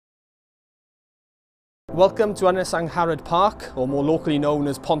Welcome to Angharad Park, or more locally known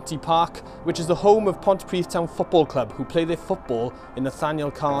as Pontypridd Park, which is the home of Pontypridd Town Football Club, who play their football in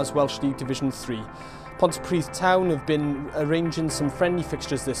Nathaniel Welsh League Division 3. Pontypridd Town have been arranging some friendly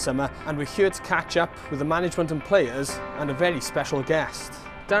fixtures this summer, and we're here to catch up with the management and players and a very special guest.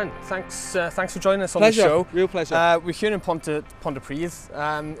 Dan, thanks for joining us on the show. Real pleasure. We're here in Pontypridd.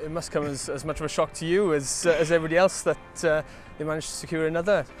 It must come as much of a shock to you as everybody else that they managed to secure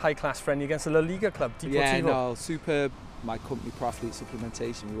another high-class friendly against a La Liga club, Deportivo. Yeah, no, superb. My company, Pro Athlete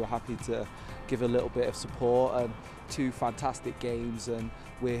Supplementation, we were happy to give a little bit of support, and two fantastic games, and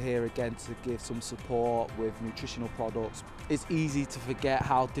we're here again to give some support with nutritional products. It's easy to forget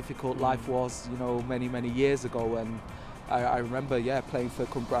how difficult life was, you know, many years ago, and I remember, playing for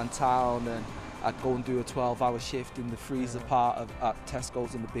Pontypridd Town, and I'd go and do a 12-hour shift in the freezer part at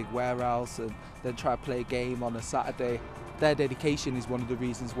Tesco's in the big warehouse, and then try to play a game on a Saturday. Their dedication is one of the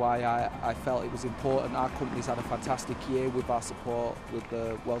reasons why I felt it was important. Our company's had a fantastic year with our support with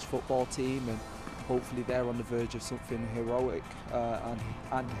the Welsh football team, and hopefully they're on the verge of something heroic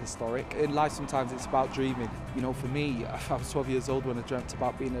and historic. In life sometimes it's about dreaming. You know, for me, I was 12 years old when I dreamt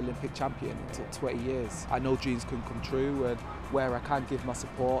about being an Olympic champion. It took 20 years. I know dreams can come true, and where I can give my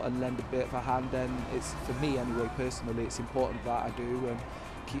support and lend a bit of a hand, then it's, for me anyway, personally, it's important that I do, and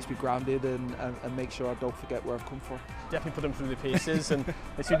keeps me grounded and make sure I don't forget where I've come from. Definitely put them through the paces, and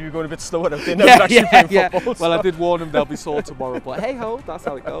they seem to be going a bit slower out there now than actually playing football. Well, I did warn them they'll be sore tomorrow, but hey ho, that's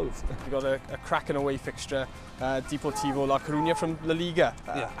how it goes. You've got a cracking away fixture, Deportivo de La Coruña from La Liga.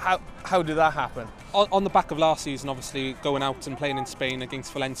 How did that happen? On the back of last season, obviously going out and playing in Spain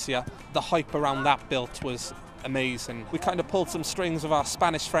against Valencia, the hype around that built was amazing. We kind of pulled some strings with our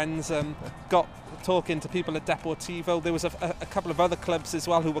Spanish friends and got talking to people at Deportivo. There was a couple of other clubs as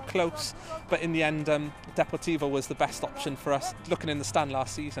well who were close, but in the end Deportivo was the best option for us. Looking in the stand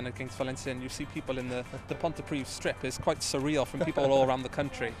last season against Valencia, and you see people in the Pontypridd strip, is quite surreal from people all around the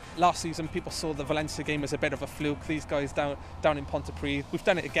country. Last season people saw the Valencia game as a bit of a fluke. These guys down in Pontypridd, we've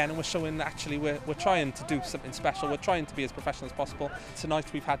done it again, and we're showing that actually we're trying to do something special. We're trying to be as professional as possible.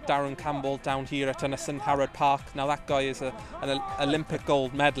 Tonight we've had Darren Campbell down here at Angharad Park. Now that guy is an Olympic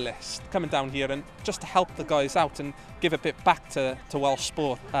gold medalist, coming down here and just to help the guys out and give a bit back to Welsh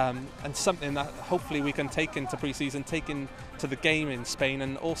sport, and something that hopefully we can take into pre-season, take into the game in Spain,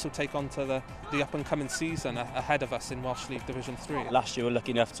 and also take on to the up-and-coming season ahead of us in Welsh League Division 3. Last year we were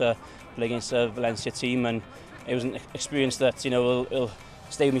lucky enough to play against a Valencia team, and it was an experience that, you know, will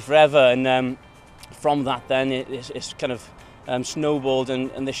stay with me forever, and from that then it's kind of snowballed,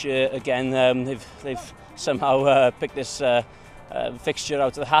 and this year again they've somehow picked this fixture out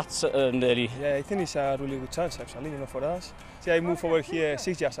of the hat nearly. Yeah, I think it's a really good chance actually, you know, for us. See, I moved over here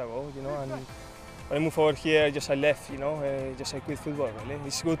 6 years ago, you know, and when I moved over here, I left, you know, I quit football really.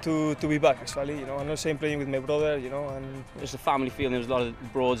 It's good to be back actually, you know. I'm also playing with my brother, you know, and there's a family feeling. There's a lot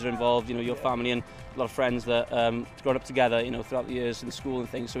of broads are involved, you know, your family and a lot of friends that grown up together, you know, throughout the years in school and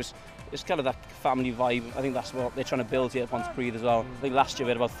things. So it's kind of that family vibe. I think that's what they're trying to build here at Pontypridd as well. I think last year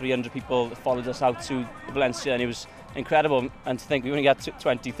we had about 300 people that followed us out to Valencia, and it was incredible. And to think we only got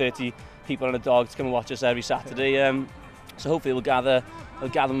 20-30 people on a dog to come and watch us every Saturday. So hopefully we'll gather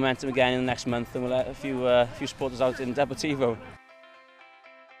momentum again in the next month, and we'll let a few supporters out in Deportivo.